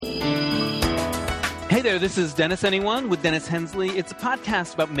Hey there, this is Dennis Anyone with Dennis Hensley. It's a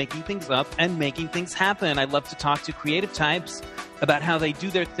podcast about making things up and making things happen. I love to talk to creative types about how they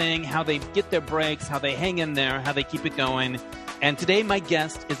do their thing, how they get their breaks, how they hang in there, how they keep it going. And today my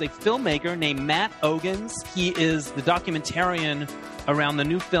guest is a filmmaker named Matt Ogans. He is the documentarian around the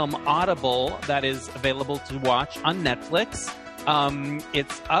new film Audible that is available to watch on Netflix.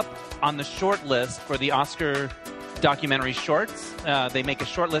 It's up on the short list for the Oscar documentary shorts. They make a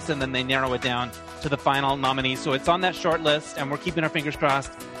short list and then they narrow it down to the final nominees. So it's on that short list, and we're keeping our fingers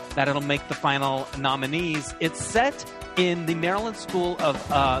crossed that it'll make the final nominees. It's set in the Maryland School of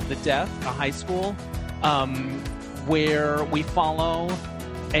the Deaf, a high school, where we follow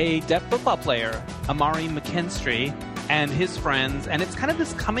a deaf football player, Amari McKinstry, and his friends. And it's kind of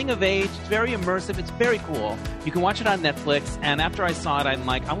this coming of age. It's very immersive. It's very cool. You can watch it on Netflix. And after I saw it, I'm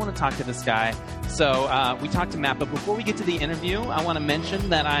like, I want to talk to this guy. So we talked to Matt. But before we get to the interview, I want to mention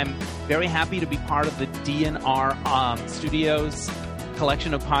that I'm very happy to be part of the DNR Studios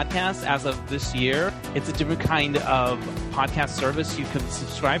collection of podcasts as of this year. It's a different kind of podcast service. You can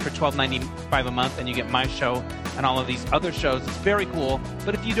subscribe for $12.95 a month, and you get my show and all of these other shows. It's very cool.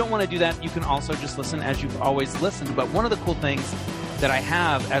 But if you don't want to do that, you can also just listen as you've always listened. But one of the cool things that I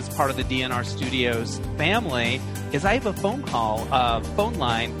have as part of the DNR Studios family is I have a phone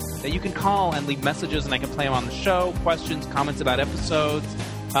line that you can call and leave messages, and I can play them on the show, questions, comments about episodes,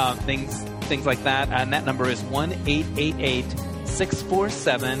 things like that. And that number is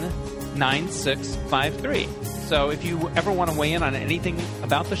 1-888-647-9653. So if you ever want to weigh in on anything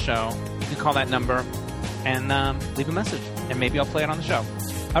about the show, you can call that number and leave a message, and maybe I'll play it on the show.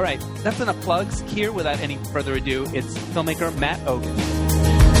 All right, that's enough plugs here. Without any further ado, it's filmmaker Matt Ogans.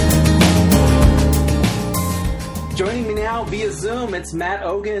 Joining me now via Zoom, it's Matt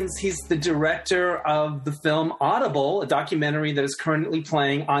Ogans. He's the director of the film Audible, a documentary that is currently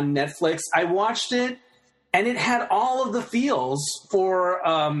playing on Netflix. I watched it, and it had all of the feels for,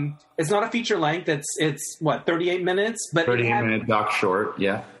 it's not a feature length, it's 38 minutes? But 38-minute doc short,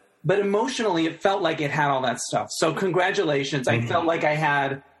 yeah. But emotionally, it felt like it had all that stuff. So congratulations. I felt like I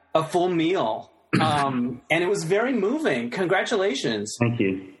had a full meal. And it was very moving. Congratulations. Thank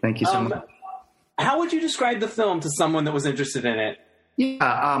you. Thank you so much. How would you describe the film to someone that was interested in it?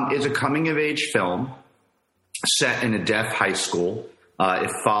 Yeah, it's a coming-of-age film set in a deaf high school.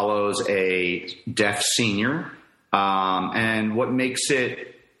 It follows a deaf senior. And what makes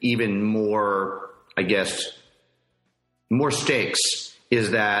it even more, I guess, more stakes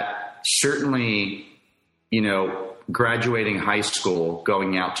is that certainly, graduating high school,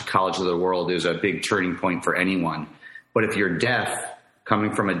 going out to college of the world is a big turning point for anyone. But if you're deaf,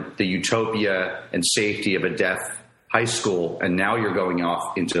 coming from the utopia and safety of a deaf high school, and now you're going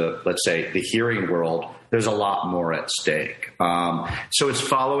off into, let's say, the hearing world, there's a lot more at stake. So it's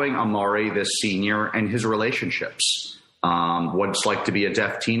following Amari, this senior, and his relationships, what it's like to be a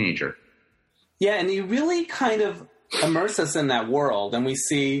deaf teenager. Yeah, and you really kind of immerse us in that world, and we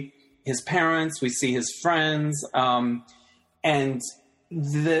see his parents, we see his friends, and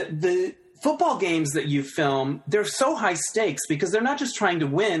the football games that you film, they're so high stakes because they're not just trying to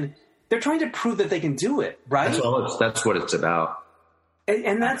win, they're trying to prove that they can do it, right? That's what it's about.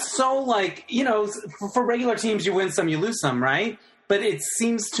 And that's so for regular teams, you win some, you lose some, right? But it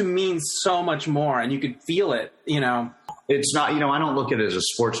seems to mean so much more, and you could feel it, It's not, I don't look at it as a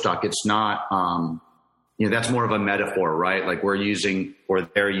sports doc. It's not, that's more of a metaphor, right? Like they're using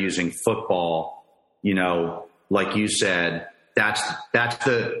football, like you said, that's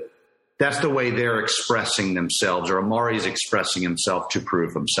the way they're expressing themselves, or Amari's expressing himself to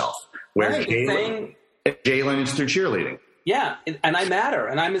prove himself. Whereas right, Jalen is through cheerleading. Yeah, and I matter,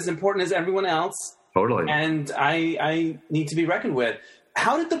 and I'm as important as everyone else. Totally. And I need to be reckoned with.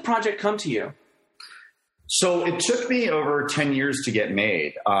 How did the project come to you? So it took me over 10 years to get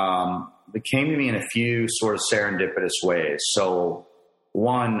made. It came to me in a few sort of serendipitous ways. So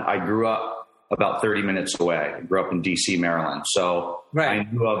one, I grew up about 30 minutes away. I grew up in D.C., Maryland. So right. I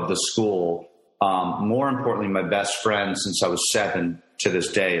knew of the school. More importantly, my best friend since I was 7 to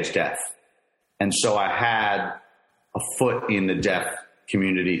this day is deaf. And so I had a foot in the deaf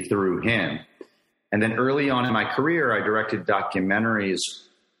community through him. And then early on in my career, I directed documentaries,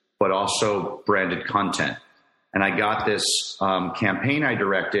 but also branded content. And I got this campaign I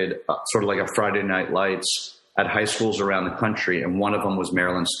directed, sort of like a Friday Night Lights, at high schools around the country. And one of them was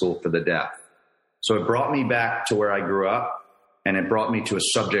Maryland School for the Deaf. So it brought me back to where I grew up, and it brought me to a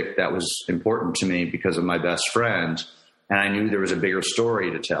subject that was important to me because of my best friend. And I knew there was a bigger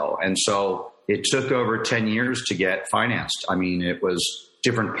story to tell. And so it took over 10 years to get financed. I mean, it was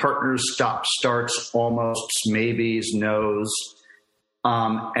different partners, starts, almost, maybes, no's.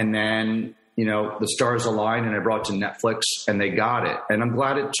 And then, the stars aligned and I brought it to Netflix and they got it. And I'm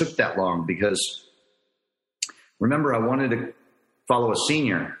glad it took that long because remember, I wanted to follow a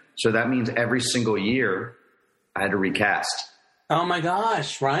senior. So that means every single year I had to recast. Oh my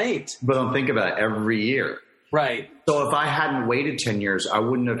gosh. Right. But don't think about it, every year. Right. So if I hadn't waited 10 years, I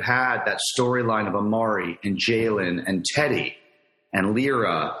wouldn't have had that storyline of Amari and Jalen and Teddy and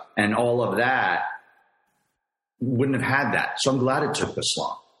Lyra and all of that. Wouldn't have had that. So I'm glad it took this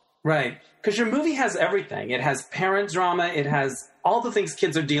long. Right. Because your movie has everything. It has parent drama. It has all the things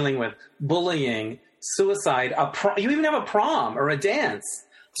kids are dealing with. Bullying, suicide. You even have a prom or a dance.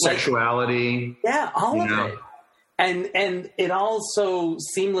 Sexuality. All of it. And it also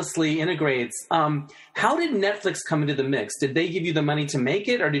seamlessly integrates. How did Netflix come into the mix? Did they give you the money to make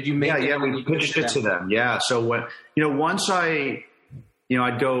it, or did you make it? Yeah, we pitched it to them. Yeah. So when once I'd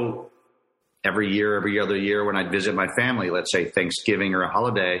go every other year when I'd visit my family, let's say Thanksgiving or a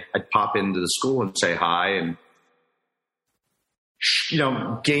holiday, I'd pop into the school and say hi and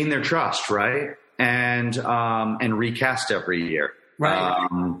gain their trust, right? And recast every year. Right.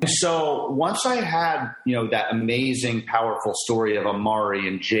 So once I had, that amazing, powerful story of Amari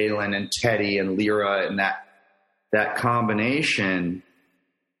and Jalen and Teddy and Lyra and that combination,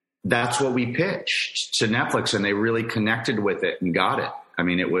 that's what we pitched to Netflix, and they really connected with it and got it. I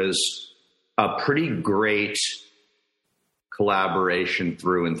mean, it was a pretty great collaboration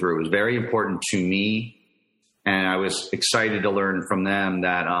through and through. It was very important to me, and I was excited to learn from them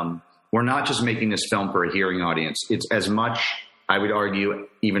that we're not just making this film for a hearing audience. It's as much, I would argue,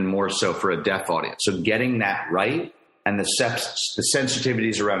 even more so for a deaf audience. So getting that right and the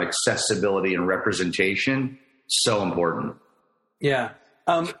sensitivities around accessibility and representation, so important. Yeah.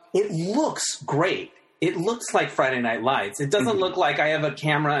 It looks great. It looks like Friday Night Lights. It doesn't look like I have a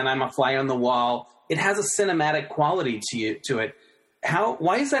camera and I'm a fly on the wall. It has a cinematic quality to it.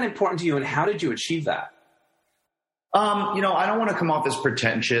 Why is that important to you, and how did you achieve that? I don't want to come off as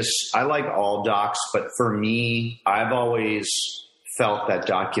pretentious. I like all docs, but for me, I've always felt that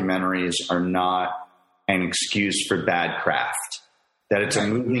documentaries are not an excuse for bad craft, that it's a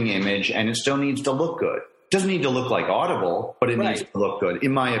moving image and it still needs to look good. It doesn't need to look like Audible, but it needs to look good,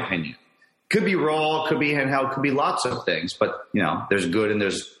 in my opinion. Could be raw, could be handheld, could be lots of things, but there's good and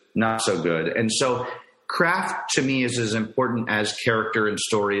there's not so good. And so craft to me is as important as character and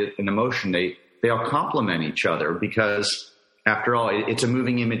story and emotion. They all complement each other because, after all, it's a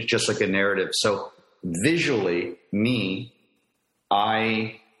moving image just like a narrative. So visually,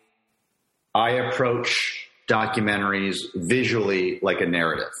 I approach documentaries visually like a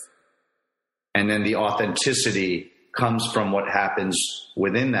narrative. And then the authenticity comes from what happens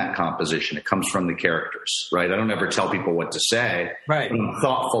within that composition. It comes from the characters, right? I don't ever tell people what to say. Right. I'm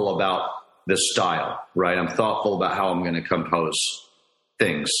thoughtful about the style, right? I'm thoughtful about how I'm going to compose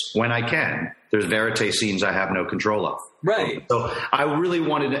things when I can. There's verite scenes I have no control of. Right. So I really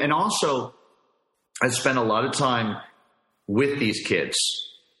wanted to, and also I spent a lot of time with these kids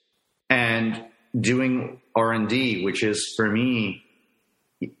and doing R&D, which is for me,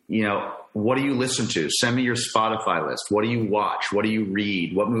 what do you listen to? Send me your Spotify list. What do you watch? What do you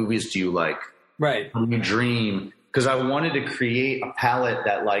read? What movies do you like? Right. How do you dream? Because I wanted to create a palette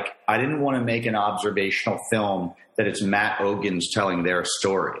that, I didn't want to make an observational film that it's Matt Ogans telling their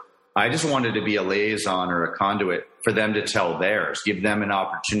story. I just wanted to be a liaison or a conduit for them to tell theirs, give them an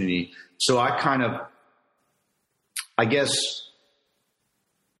opportunity. So I kind of,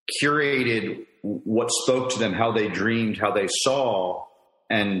 curated what spoke to them, how they dreamed, how they saw,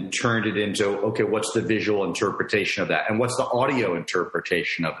 and turned it into, okay, what's the visual interpretation of that? And what's the audio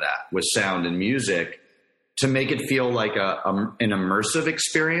interpretation of that with sound and music to make it feel like an immersive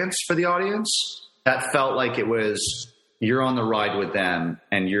experience for the audience? That felt like it was, you're on the ride with them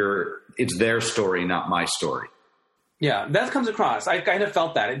and it's their story, not my story. Yeah, that comes across. I kind of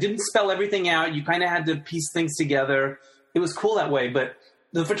felt that. It didn't spell everything out. You kind of had to piece things together. It was cool that way, but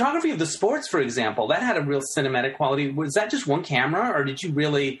the photography of the sports, for example, that had a real cinematic quality. Was that just one camera, or did you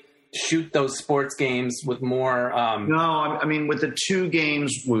really shoot those sports games with more? No, I mean, with the two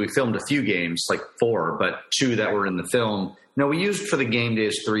games, we filmed a few games, like 4, but 2 that were in the film. No, we used for the game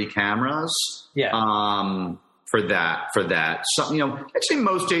days 3 cameras. Yeah. For that. So, I'd say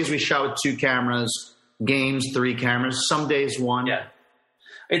most days we shot with 2 cameras, games 3 cameras, some days 1. Yeah.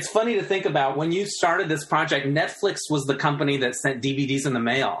 It's funny to think about when you started this project, Netflix was the company that sent DVDs in the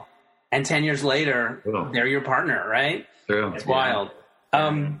mail. And 10 years later, they're your partner, right? True. It's wild.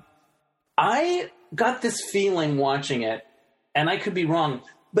 I got this feeling watching it, and I could be wrong,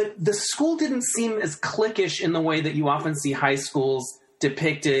 but the school didn't seem as cliquish in the way that you often see high schools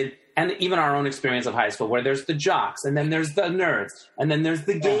depicted. and even our own experience of high school, where there's the jocks, and then there's the nerds, and then there's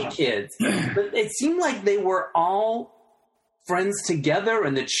the gay kids. But it seemed like they were all friends together,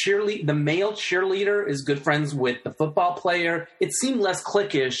 and the male cheerleader is good friends with the football player. It seemed less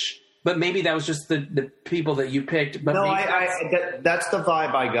cliquish, but maybe that was just the people that you picked. But no, that's the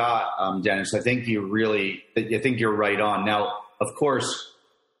vibe I got, Dennis. I think you're right on. Now, of course,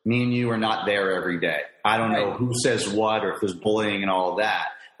 me and you are not there every day. I don't know who says what or if there's bullying and all of that.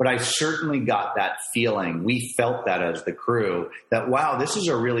 But I certainly got that feeling. We felt that as the crew, that, wow, this is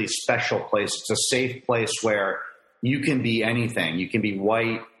a really special place. It's a safe place where you can be anything. You can be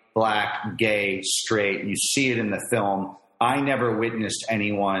white, black, gay, straight. You see it in the film. I never witnessed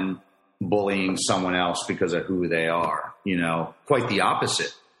anyone bullying someone else because of who they are. Quite the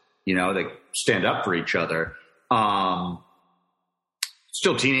opposite. They stand up for each other.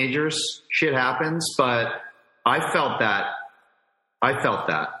 Still teenagers, shit happens, but I felt that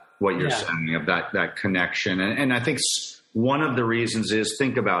what you're saying of that connection. And I think one of the reasons is,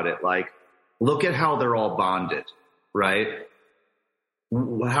 think about it, like, look at how they're all bonded, right?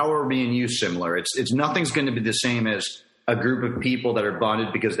 How are me and you similar? It's nothing's going to be the same as a group of people that are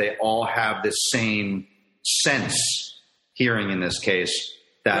bonded because they all have the same sense, hearing in this case,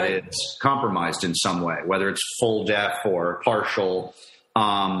 that it's compromised in some way, whether it's full deaf or partial.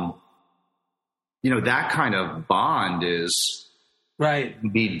 That kind of bond is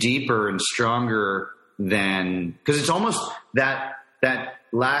be deeper and stronger than, because it's almost that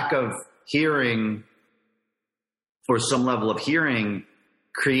lack of hearing or some level of hearing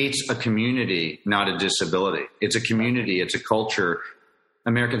creates a community, not a disability. It's a community. It's a culture.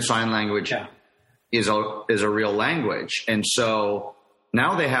 American Sign Language is a real language. And so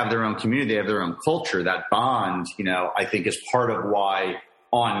now they have their own community. They have their own culture. That bond, I think is part of why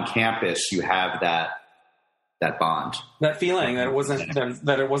on campus you have that bond. That feeling that it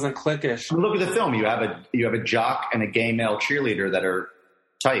wasn't cliquish. Look at the film. You have a jock and a gay male cheerleader that are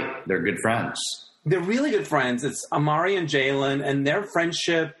tight. They're good friends. They're really good friends. It's Amari and Jalen, and their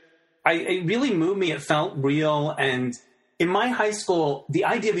friendship, it really moved me. It felt real. And in my high school, the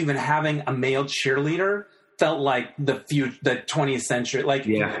idea of even having a male cheerleader felt like the 20th century. Like,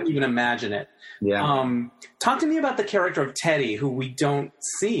 you couldn't even imagine it. Yeah. Talk to me about the character of Teddy, who we don't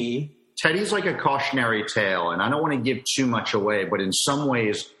see. Teddy's like a cautionary tale, and I don't want to give too much away, but in some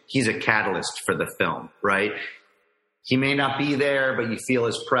ways, he's a catalyst for the film, right? He may not be there, but you feel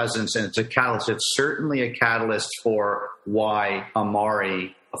his presence, and it's a catalyst. It's certainly a catalyst for why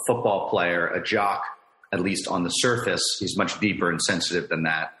Amari, a football player, a jock, at least on the surface, he's much deeper and sensitive than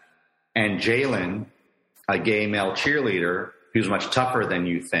that, and Jalen, a gay male cheerleader, who's much tougher than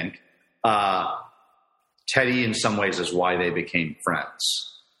you think. Teddy, in some ways, is why they became friends.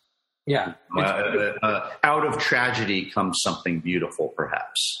 Yeah. Out of tragedy comes something beautiful,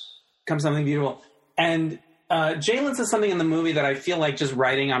 perhaps. And Jalen says something in the movie that I feel like just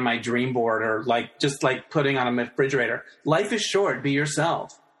writing on my dream board, or just putting on a refrigerator. Life is short. Be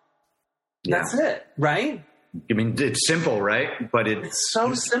yourself. Yeah. That's it, right? I mean, it's simple, right? But it's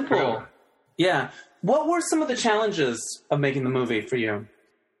so simple. True. Yeah. What were some of the challenges of making the movie for you?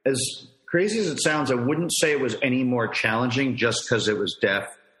 As crazy as it sounds, I wouldn't say it was any more challenging just because it was deaf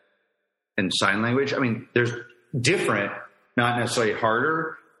and sign language. I mean, there's different, not necessarily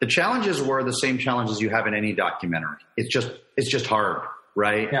harder. The challenges were the same challenges you have in any documentary. It's just hard,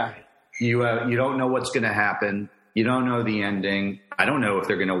 right? Yeah. You don't know what's going to happen. You don't know the ending. I don't know if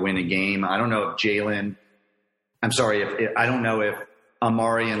they're going to win a game. I don't know if I don't know if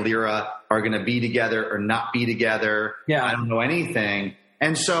Amari and Lyra are going to be together or not be together. Yeah. I don't know anything.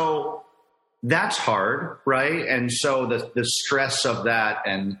 And so that's hard, right? And so the stress of that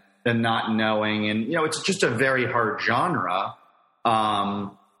and the not knowing, and, it's just a very hard genre.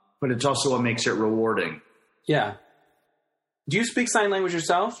 But it's also what makes it rewarding. Yeah. Do you speak sign language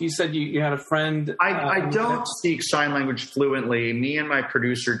yourself? You said you had a friend. I don't speak sign language fluently. Me and my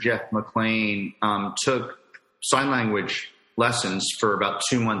producer, Jeff McLean, took sign language lessons for about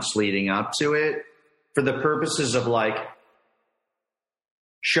 2 months leading up to it for the purposes of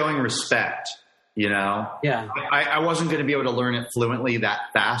showing respect, Yeah. I wasn't going to be able to learn it fluently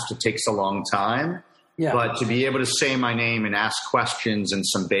that fast. It takes a long time. Yeah. But to be able to say my name and ask questions and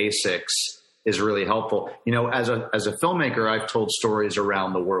some basics is really helpful. As a filmmaker, I've told stories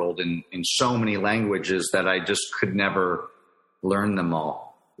around the world in so many languages that I just could never learn them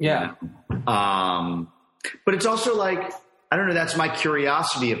all. Yeah. But it's also I don't know, that's my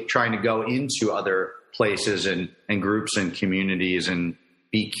curiosity of trying to go into other places and groups and communities and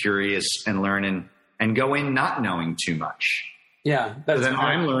be curious and learn and go in not knowing too much. Yeah. But then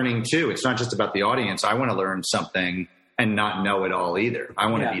I'm learning too. It's not just about the audience. I want to learn something and not know it all either. I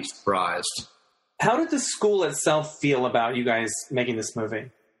want to be surprised. How did the school itself feel about you guys making this movie?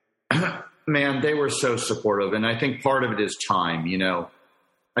 Man, they were so supportive. And I think part of it is time.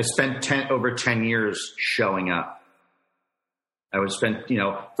 I spent over 10 years showing up. I would spend,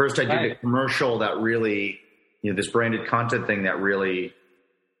 first I did a commercial that really, this branded content thing that really,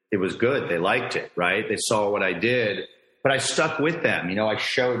 it was good. They liked it, right? They saw what I did, but I stuck with them. I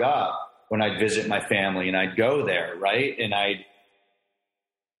showed up when I'd visit my family and I'd go there, right? And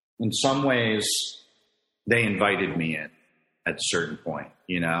in some ways, they invited me in at a certain point,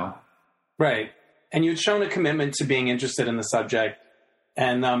 Right. And you'd shown a commitment to being interested in the subject.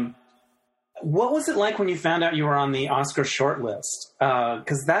 And what was it like when you found out you were on the Oscar shortlist?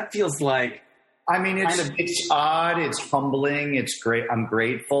 Because that feels like... it's odd. It's humbling. It's great. I'm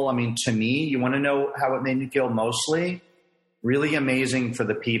grateful. To me, you want to know how it made me feel mostly? Really amazing for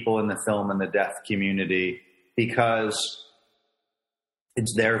the people in the film and the deaf community, because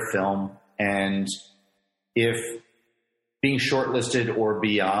it's their film. And if being shortlisted or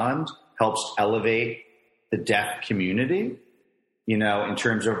beyond helps elevate the deaf community, in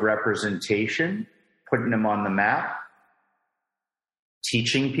terms of representation, putting them on the map,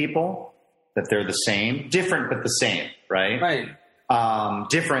 teaching people that they're the same, different but the same, right? Right.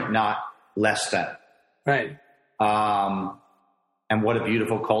 Different, not less than. Right. And what a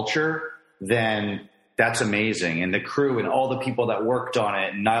beautiful culture, then that's amazing. And the crew and all the people that worked on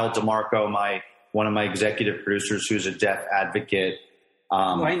it, Niall DeMarco, one of my executive producers who's a deaf advocate. Who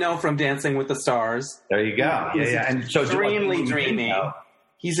I know from Dancing with the Stars. There you go. Yeah. And so extremely dreamy.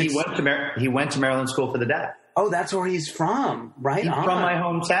 He went to Maryland School for the Deaf. Oh, that's where he's from, right? He's from my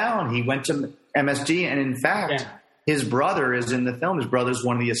hometown. He went to MSD, and in fact, his brother is in the film. His brother's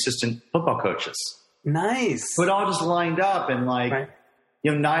one of the assistant football coaches. Nice. So it all just lined up, and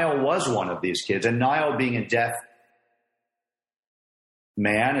Niall was one of these kids, and Niall being a deaf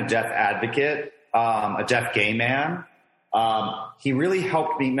man, a deaf advocate, a deaf gay man, he really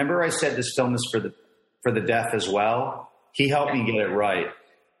helped me. Remember I said this film is for the deaf as well? He helped me get it right.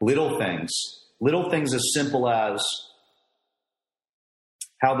 Little things as simple as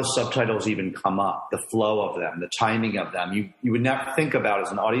how the subtitles even come up, the flow of them, the timing of them. You would not think about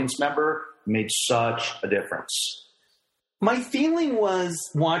as an audience member, made such a difference. My feeling was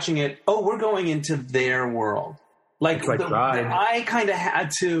watching it, we're going into their world. I kind of had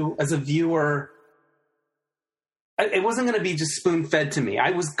to, as a viewer, it wasn't going to be just spoon-fed to me.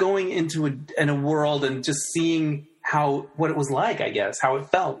 I was going into a world and just seeing what it was like, I guess, how it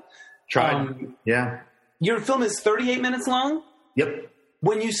felt. Your film is 38 minutes long? Yep.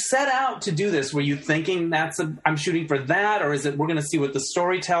 When you set out to do this, were you thinking I'm shooting for that, or is it we're going to see what the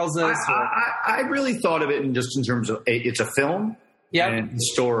story tells us? I really thought of it in terms of it's a film and a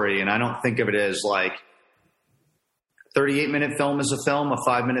story, and I don't think of it as 38-minute film is a film, a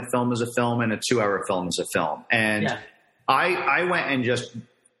 5-minute film is a film, and a 2-hour film is a film. And I went and just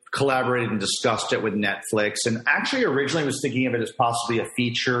collaborated and discussed it with Netflix, and actually originally was thinking of it as possibly a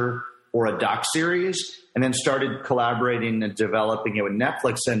feature or a docuseries, and then started collaborating and developing it with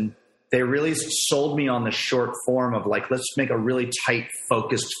Netflix. And they really sold me on the short form of let's make a really tight,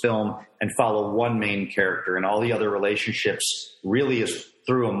 focused film and follow one main character, and all the other relationships really is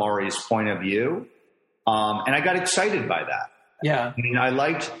through Amari's point of view. And I got excited by that. Yeah. I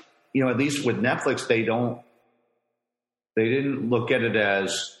liked, at least with Netflix, they didn't look at it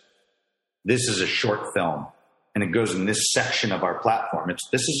as this is a short film and it goes in this section of our platform.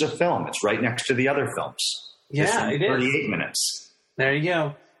 This is a film. It's right next to the other films. Yeah, it is. 38 minutes. There you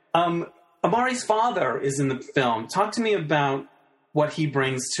go. Amari's father is in the film. Talk to me about what he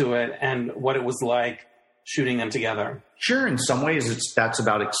brings to it and what it was like shooting them together. Sure. In some ways, that's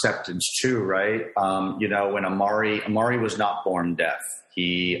about acceptance too, right? When Amari was not born deaf.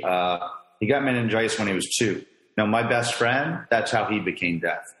 He got meningitis when he was 2. Now, my best friend, that's how he became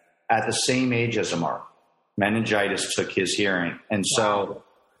deaf. At the same age as Amari. Meningitis took his hearing. And so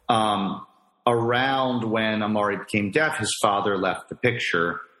around when Amari became deaf, his father left the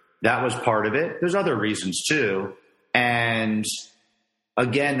picture. That was part of it. There's other reasons too. And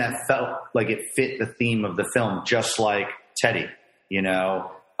again, that felt like it fit the theme of the film, just like Teddy,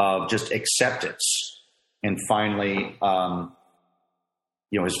 of just acceptance. And finally,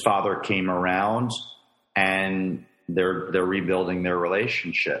 his father came around and they're rebuilding their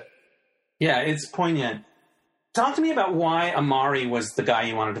relationship. Yeah, it's poignant. Talk to me about why Amari was the guy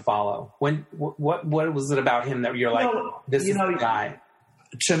you wanted to follow. What was it about him that you're this is the guy?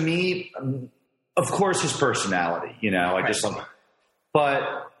 To me, of course, his personality. I just love. But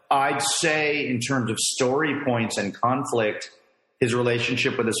I'd say, in terms of story points and conflict, his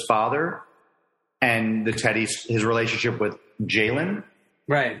relationship with his father and his relationship with Jalen,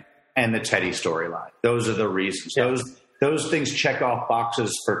 right, and the Teddy storyline. Those are the reasons. Yeah. Those things check off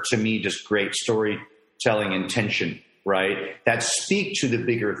boxes for, to me, just great storytelling and tension, right? That speak to the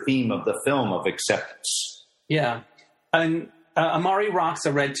bigger theme of the film of acceptance. Yeah. And Amari rocks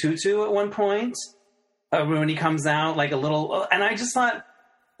a red tutu at one point when he comes out, like a little, and I just thought,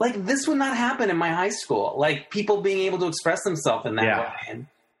 like, this would not happen in my high school. Like, people being able to express themselves in that way. And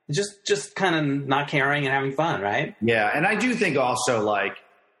just kind of not caring and having fun, right? Yeah. And I do think also, like,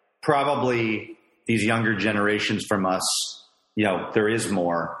 probably these younger generations from us, you know, there is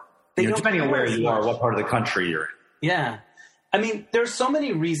more, depending on where you are, what part of the country you're in. Yeah. I mean, there's so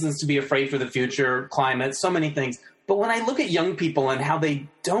many reasons to be afraid for the future, climate, so many things. But when I look at young people and how they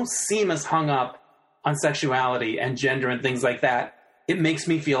don't seem as hung up on sexuality and gender and things like that, it makes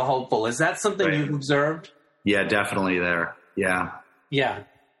me feel hopeful. Is that something you've observed? Yeah, definitely there. Yeah. Yeah,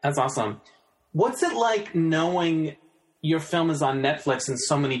 that's awesome. What's it like knowing your film is on Netflix and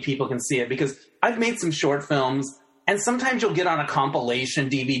so many people can see it? Because I've made some short films, and sometimes you'll get on a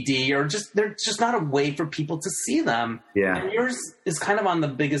compilation DVD, or there's just not a way for people to see them. Yeah. And yours is kind of on the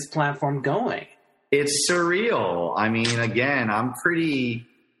biggest platform going. It's surreal. I mean, again, I'm pretty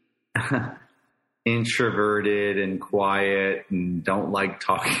introverted and quiet and don't like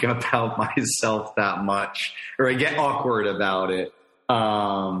talking about myself that much, or I get awkward about it.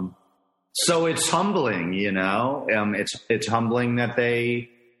 So it's humbling, you know, it's humbling that they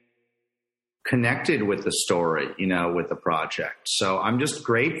connected with the story, you know, with the project. So I'm just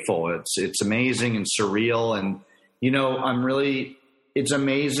grateful. It's amazing and surreal. And, you know, it's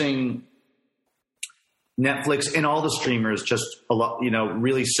amazing. Netflix and all the streamers just a lot, you know,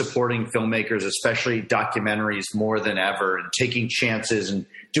 really supporting filmmakers, especially documentaries more than ever, and taking chances and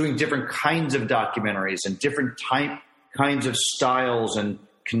doing different kinds of documentaries and different kinds of styles and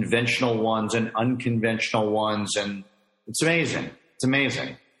conventional ones and unconventional ones. And it's amazing. It's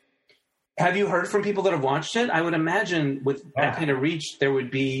amazing. Have you heard from people that have watched it? I would imagine with that kind of reach, there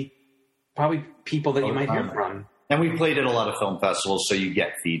would be probably people that you might hear from. And we played at a lot of film festivals, so you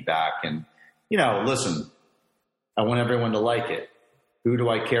get feedback. And, you know, listen, I want everyone to like it. Who do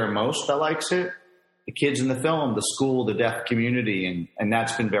I care most that likes it? The kids in the film, the school, the deaf community, and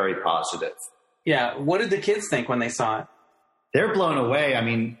that's been very positive. Yeah. What did the kids think when they saw it? They're blown away. I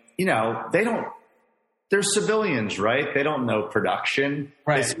mean, you know, they're civilians, right? They don't know production.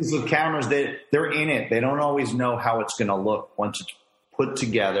 Right. With cameras, they're in it. They don't always know how it's going to look once it's put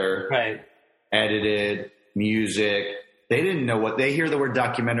together, right? Edited, music. They didn't know what they hear the word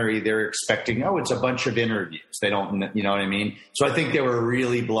documentary. They're expecting, it's a bunch of interviews. They don't, you know what I mean? So I think they were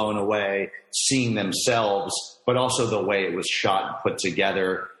really blown away seeing themselves, but also the way it was shot and put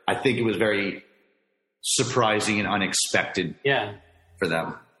together. I think it was very surprising and unexpected for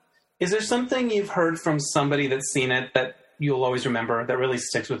them. Is there something you've heard from somebody that's seen it that you'll always remember that really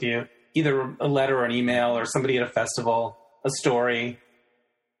sticks with you? Either a letter or an email or somebody at a festival, a story?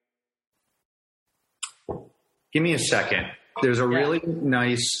 Give me a second. There's a really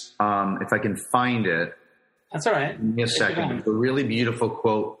nice, if I can find it. That's all right. Give me a second. There's a really beautiful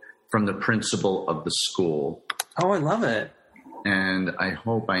quote from the principal of the school. Oh, I love it. And I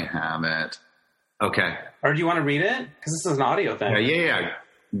hope I have it. Okay. Or do you want to read it? Because this is an audio thing. Yeah.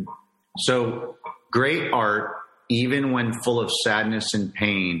 So, great art, even when full of sadness and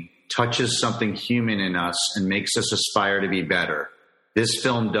pain, touches something human in us and makes us aspire to be better. This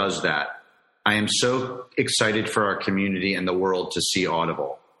film does that. I am so excited for our community and the world to see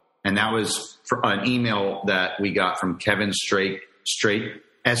Audible. And that was an email that we got from Kevin Strachan, Strachan.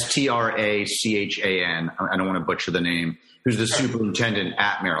 I don't want to butcher the name, who's the superintendent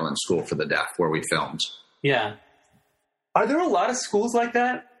at Maryland School for the Deaf, where we filmed. Yeah. Are there a lot of schools like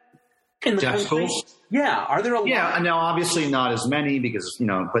that in the country? Schools? Yeah. Are there a lot? Yeah. Now, obviously not as many because, you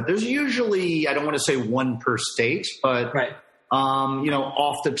know, but there's usually, I don't want to say one per state, but, you know,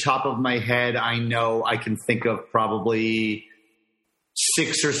 off the top of my head, I know I can think of probably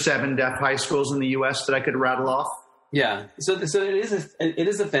 6 or 7 deaf high schools in the U.S. that I could rattle off. Yeah. So it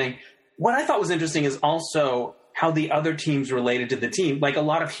is a thing. What I thought was interesting is also how the other teams related to the team. Like a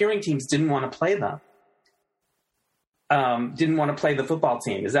lot of hearing teams didn't want to play them. Didn't want to play the football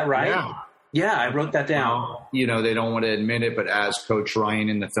team. Is that right? Yeah, I wrote that down. Well, you know, they don't want to admit it, but as Coach Ryan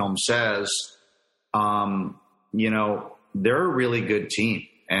in the film says, you know, they're a really good team.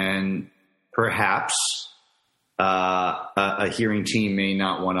 And perhaps a hearing team may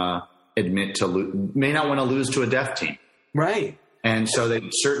not want to lose to a deaf team. Right. And so they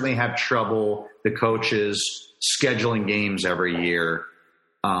certainly have trouble, the coaches, scheduling games every year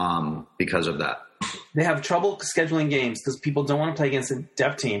because of that. They have trouble scheduling games because people don't want to play against a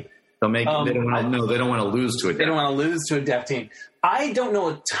deaf team. They don't want to lose to a deaf team. They don't want to lose to a deaf team. I don't know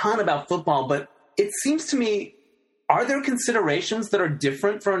a ton about football, but it seems to me, are there considerations that are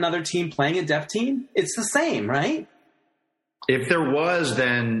different for another team playing a deaf team? It's the same, right? If there was,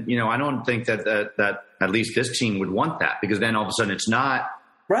 then, I don't think that at least this team would want that, because then all of a sudden it's not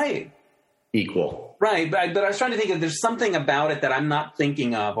right equal. Right. But I was trying to think if there's something about it that I'm not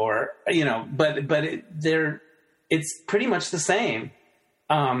thinking of, or, it's pretty much the same.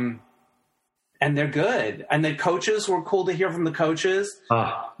 And they're good. And the coaches were cool to hear from the coaches.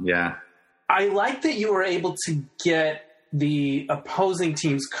 Oh, yeah. I like that you were able to get the opposing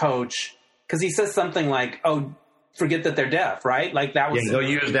team's coach, because he says something like, "Oh, forget that they're deaf," right? Like that was. Yeah, they'll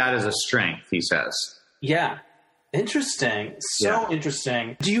use that as a strength, he says. Yeah. Interesting.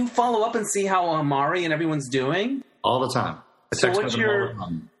 Interesting. Do you follow up and see how Amari and everyone's doing? All the time.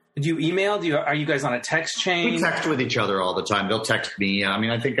 Do you email? Are you guys on a text chain? We text with each other all the time. They'll text me. I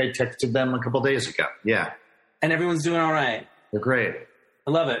mean, I think I texted them a couple days ago. Yeah. And everyone's doing all right. They're great.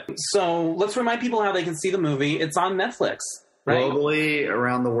 I love it. So let's remind people how they can see the movie. It's on Netflix, right? Globally,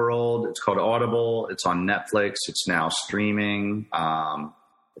 around the world. It's called Audible. It's on Netflix. It's now streaming.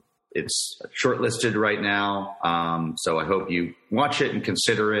 It's shortlisted right now. So I hope you watch it and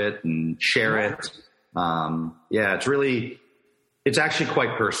consider it and share it. It's actually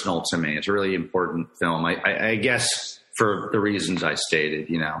quite personal to me. It's a really important film. I guess for the reasons I stated,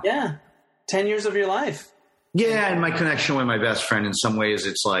 Yeah. 10 years of your life. Yeah. And my connection with my best friend, in some ways,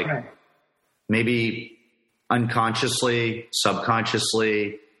 it's like maybe unconsciously,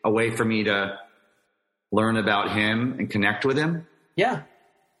 subconsciously, a way for me to learn about him and connect with him. Yeah.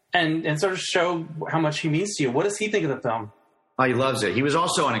 And sort of show how much he means to you. What does he think of the film? Oh, he loves it. He was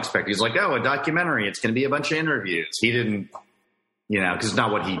also unexpected. He's like, a documentary. It's going to be a bunch of interviews. He didn't, because it's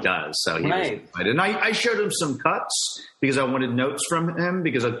not what he does. So he was excited. And I showed him some cuts because I wanted notes from him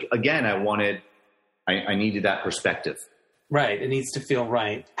because, again, I needed that perspective. Right. It needs to feel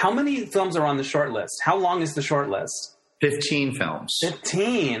right. How many films are on the short list? How long is the short list? 15 films.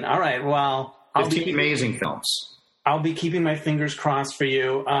 15. All right. Well, 15 amazing films. I'll be keeping my fingers crossed for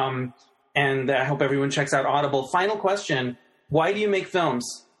you. And I hope everyone checks out Audible. Final question. Why do you make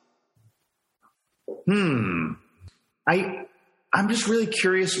films? I'm just really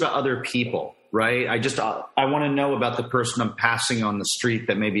curious about other people, right? I want to know about the person I'm passing on the street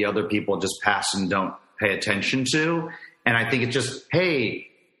that maybe other people just pass and don't pay attention to. And I think it's just, hey,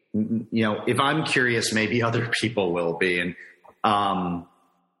 if I'm curious, maybe other people will be. And, I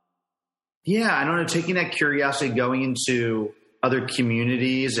don't know, taking that curiosity, going into other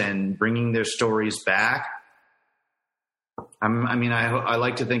communities and bringing their stories back. I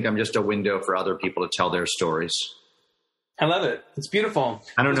like to think I'm just a window for other people to tell their stories. I love it. It's beautiful.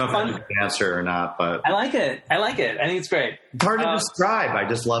 I don't know if I can answer or not, but I like it. I think it's great. It's hard to describe. I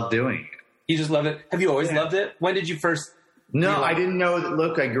just love doing it. You just love it. Have you always loved it? When did you first? No, I didn't know that.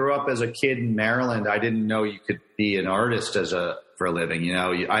 Look, I grew up as a kid in Maryland. I didn't know you could be an artist for a living.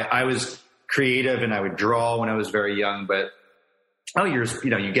 I was creative and I would draw when I was very young, but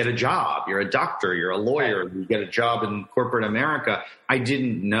you get a job. You're a doctor. You're a lawyer. You get a job in corporate America. I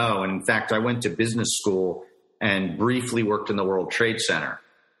didn't know. And in fact, I went to business school and briefly worked in the World Trade Center,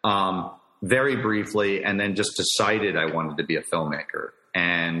 very briefly, and then just decided I wanted to be a filmmaker.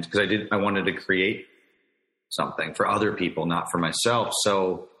 And because I wanted to create something for other people, not for myself.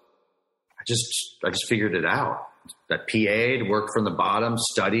 So I just figured it out. That PA'd, worked from the bottom,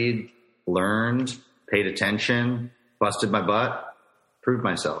 studied, learned, paid attention, busted my butt, proved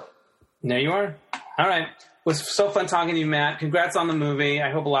myself. There you are. All right. It was so fun talking to you, Matt. Congrats on the movie. I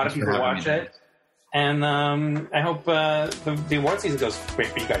hope a lot of people watch it. And I hope the award season goes great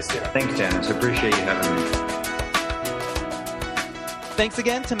for you guys too. Thanks, Dennis. I appreciate you having me. Thanks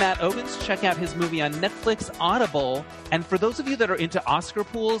again to Matt Ogans. Check out his movie on Netflix, Audible. And for those of you that are into Oscar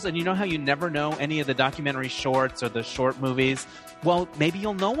pools and you know how you never know any of the documentary shorts or the short movies, well, maybe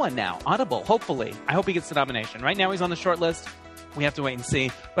you'll know one now. Audible, hopefully. I hope he gets the nomination. Right now he's on the short list. We have to wait and see.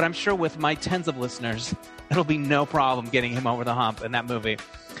 But I'm sure with my tens of listeners, it'll be no problem getting him over the hump in that movie.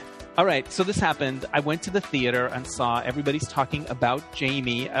 All right, so this happened. I went to the theater and saw everybody's talking about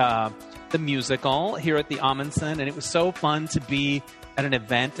Jamie, the musical, here at the Amundsen, and it was so fun to be at an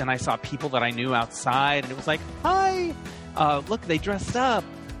event, and I saw people that I knew outside, and it was like, hi, look, they dressed up.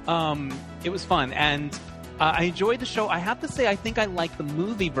 It was fun, and I enjoyed the show. I have to say, I think I like the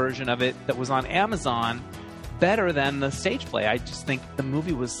movie version of it that was on Amazon better than the stage play. I just think the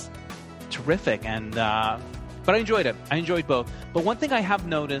movie was terrific, and but I enjoyed it. I enjoyed both. But one thing I have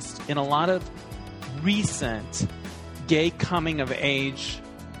noticed in a lot of recent gay coming-of-age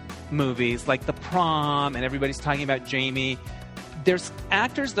movies, like The Prom, and everybody's talking about Jamie, there's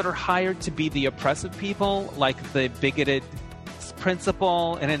actors that are hired to be the oppressive people, like the bigoted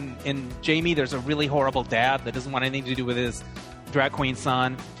principal, and in Jamie, there's a really horrible dad that doesn't want anything to do with his drag queen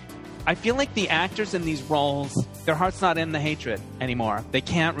son. I feel like the actors in these roles, their heart's not in the hatred anymore. They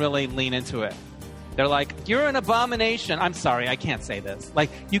can't really lean into it. They're like, you're an abomination. I'm sorry, I can't say this. Like,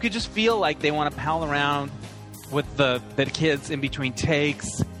 you could just feel like they want to pal around with the kids in between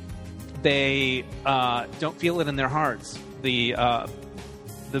takes. They don't feel it in their hearts. The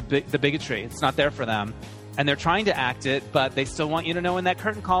bigotry, it's not there for them. And they're trying to act it, but they still want you to know in that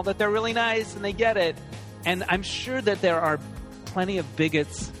curtain call that they're really nice and they get it. And I'm sure that there are plenty of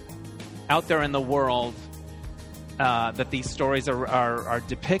bigots out there in the world that these stories are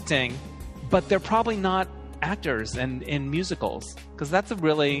depicting, but they're probably not actors in musicals, because that's a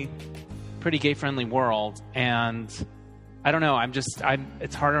really pretty gay-friendly world. And I don't know,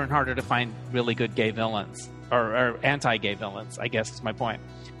 it's harder and harder to find really good gay villains, or anti-gay villains, I guess is my point.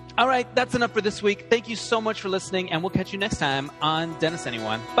 All right, that's enough for this week. Thank you so much for listening, and we'll catch you next time on Dennis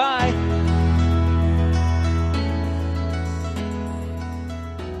Anyone. Bye!